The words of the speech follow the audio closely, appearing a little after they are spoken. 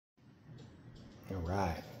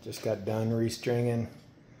Alright, just got done restringing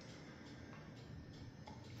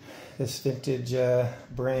this vintage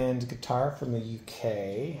brand guitar from the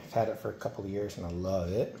UK. I've had it for a couple of years and I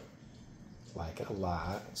love it. Like it a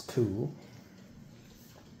lot. It's cool.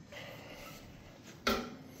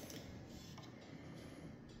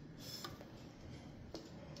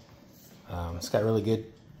 It's got really good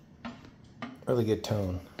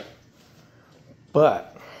tone.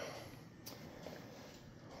 But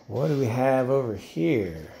what do we have over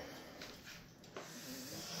here?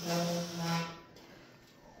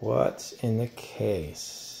 What's in the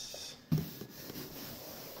case?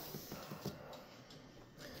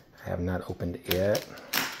 I have not opened it yet.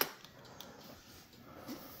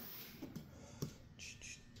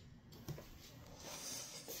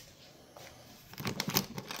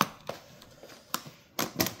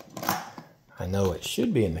 I know it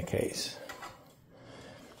should be in the case.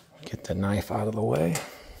 Get the knife out of the way.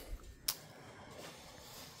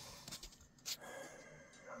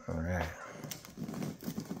 All right.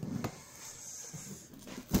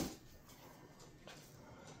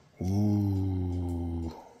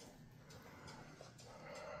 Ooh.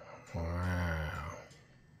 Wow.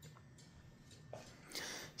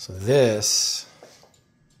 So this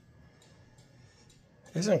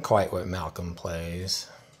isn't quite what Malcolm plays.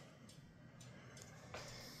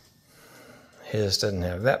 His doesn't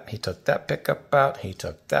have that. He took that pickup out. He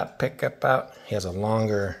took that pickup out. He has a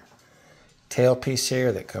longer tail piece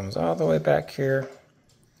here that comes all the way back here.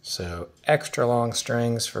 So extra long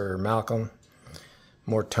strings for Malcolm.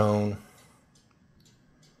 More tone.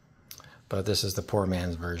 But this is the poor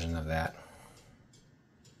man's version of that.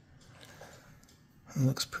 It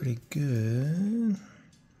looks pretty good.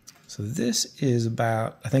 So this is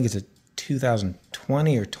about, I think it's a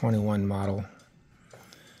 2020 or 21 model.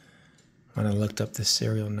 When I looked up the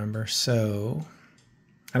serial number. So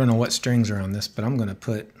I don't know what strings are on this, but I'm going to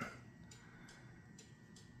put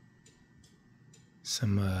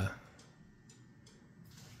some,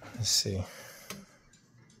 let's see.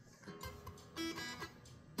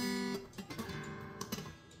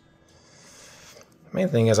 Main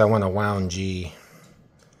thing is I want a wound G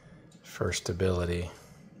for stability.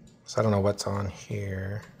 So I don't know what's on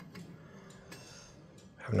here.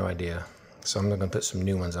 I have no idea. So I'm going to put some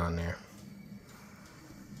new ones on there.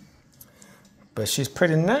 But she's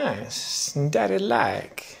pretty nice and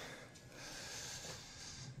daddy-like.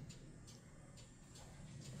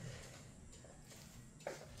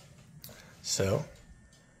 So,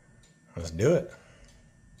 let's do it.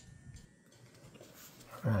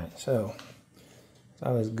 Alright, so it's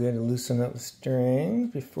always good to loosen up the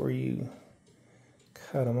strings before you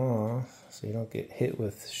cut them off so you don't get hit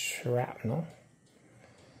with shrapnel.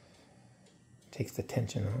 Takes the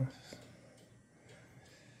tension off.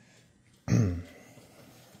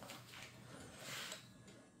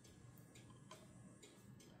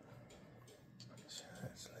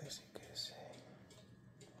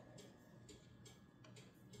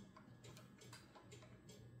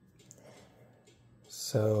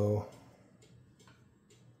 So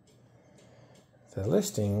the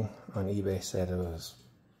listing on eBay said it was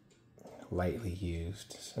lightly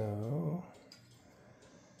used, so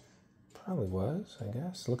probably was, I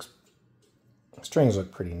guess. Looks, strings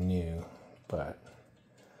look pretty new, but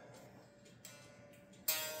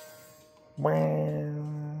we're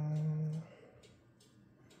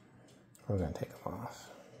gonna take them off.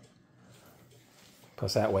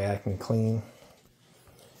 Plus that way I can clean.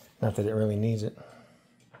 Not that it really needs it.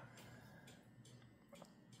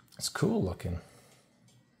 It's cool looking.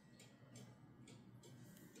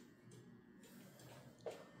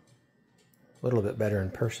 A little bit better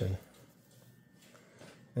in person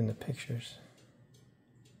than the pictures.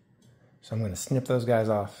 So I'm going to snip those guys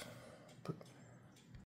off.